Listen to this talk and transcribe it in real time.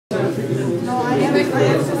No, I haven't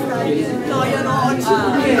started. No, you're not.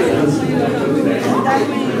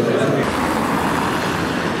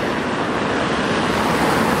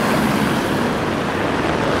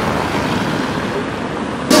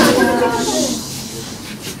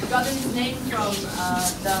 Got its name from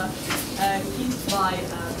the Kids by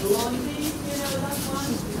Blondie, you know that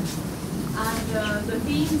one? And the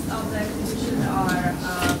themes of the exhibition are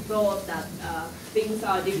thought that things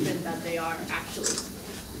are different than they are actually.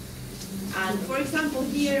 And for example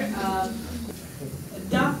here, a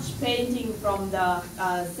Dutch painting from the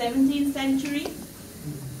 17th century.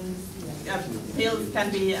 Pills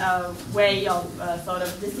can be a way of sort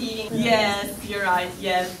of deceiving. Yes, you're right.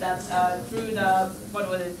 Yes, that through the, what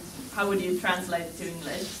was it? How would you translate it to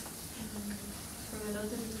English?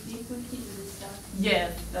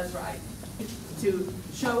 Yes, that's right. To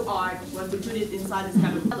show art, when we put it inside this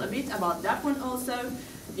kind of a bit about that one also.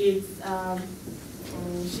 It's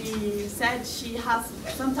she said she has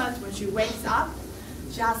sometimes when she wakes up,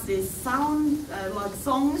 she has this sound like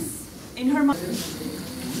songs in her mind.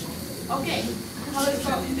 Okei,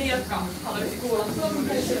 haluaisitko te jatkaa? Haluaisitko kuulla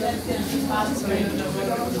suomalaisia päätösköitä?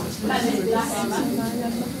 Tänne lähemmä.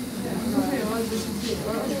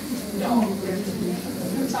 Joo.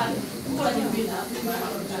 Kuuletin pitää.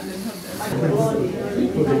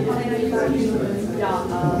 Ja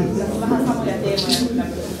tässä on vähän samoja teemoja kuin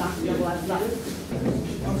tämmöisessä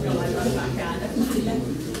jonkinlaisessa käännössä sille.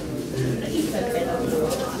 Itse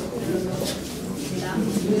pedagogiaan.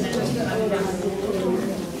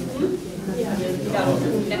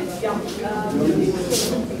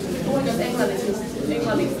 Jos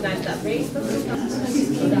englanniksi näistä Facebookista,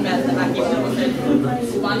 nimeltä väkivaltaisen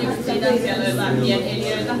kuvan just siitä, siellä on jotain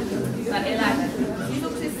pieneliöitä tai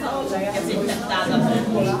eläinsiduksissa ja sitten täältä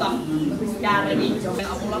musta kärvi, jonka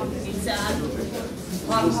avulla itseään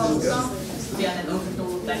harhauttaa. Tiedän, että onko se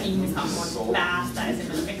tullut tämän ihmishahmon päästä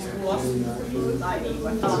esimerkiksi ulos tai niin,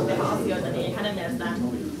 että alat tehdä asioita, niin ei hänen mielestään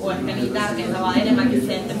ole ehkä niin tärkeintä, vaan enemmänkin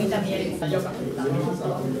se, että mitä mielissä joka pitää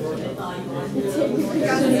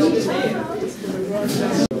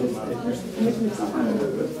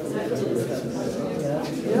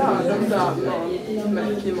Ja, de där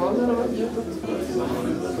märkligheten var ju.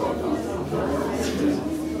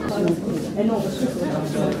 En ole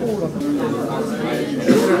kuullut.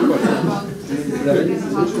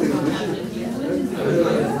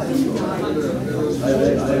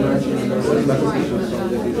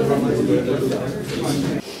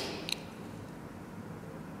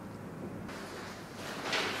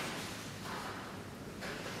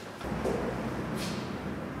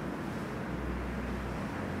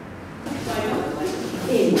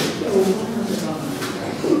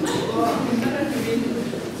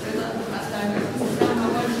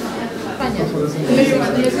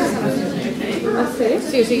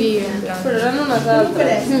 Sì, o sigui... Però eren unes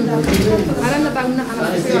altres. Ara hem de pagar una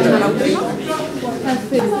l'última.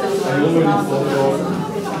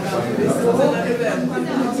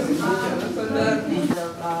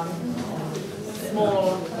 Small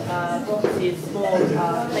boxes, small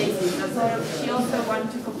places, and so she also wanted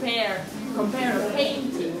to compare a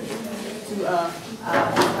painting to a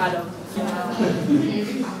kind of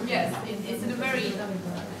yes, it's a very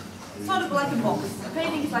sort of like a box. A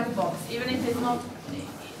painting is like a box, even if it's not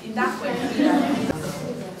in that way.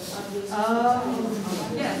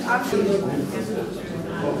 Yes, absolutely.